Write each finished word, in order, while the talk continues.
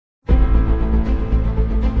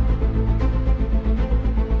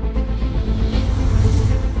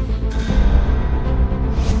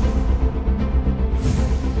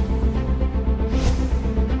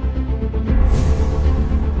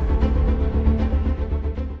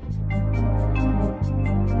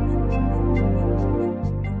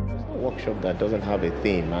that doesn't have a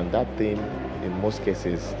theme, and that theme, in most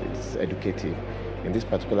cases, is educative. In this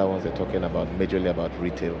particular ones, they're talking about majorly about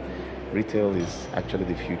retail. Retail is actually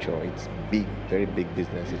the future. It's big, very big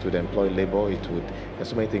business. It would employ labor. There's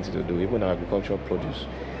so many things to do. Even our agricultural produce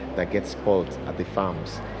that gets spoiled at the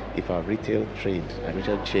farms. If our retail trade and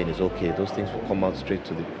retail chain is okay, those things will come out straight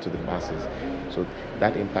to the masses. So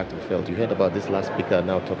that impact we felt. You heard about this last speaker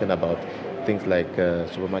now talking about things like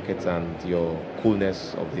supermarkets and your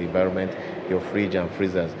coolness of the environment, your fridge and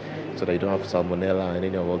freezers, so that you don't have salmonella and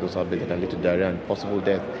any of all those outbreaks that can lead to diarrhea and possible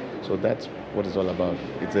death. So that's what it's all about.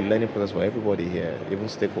 It's a learning process for everybody here, even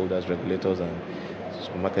stakeholders, regulators, and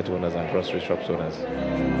supermarket owners and grocery shops owners.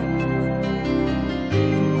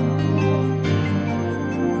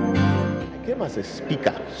 I came as a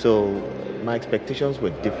speaker, so my expectations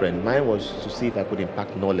were different. Mine was to see if I could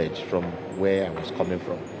impact knowledge from where I was coming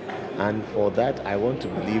from. And for that, I want to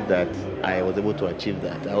believe that I was able to achieve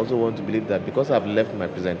that. I also want to believe that because I've left my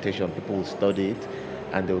presentation, people will study it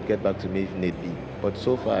and they will get back to me if need be. But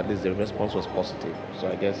so far, at least the response was positive. So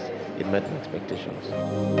I guess it met my expectations.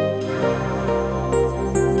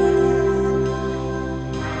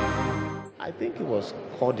 I think it was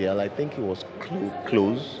cordial. I think it was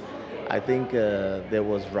close. I think there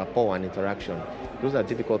was rapport and interaction. Those are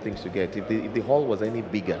difficult things to get. If the hall was any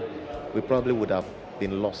bigger, we probably would have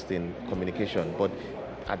been lost in communication. But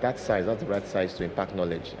at that size, that's the right size to impact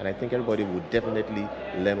knowledge. And I think everybody would definitely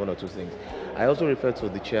learn one or two things. I also referred to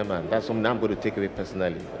the chairman. That's something I'm going to take away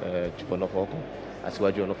personally, Chief Onofo-Okon,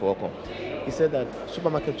 Asiwaju Onofo-Okon. He said that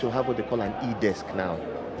supermarkets should have what they call an e-desk now.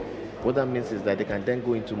 What that means is that they can then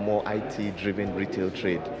go into more IT-driven retail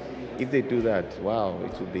trade. If they do that, wow,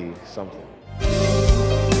 it will be something.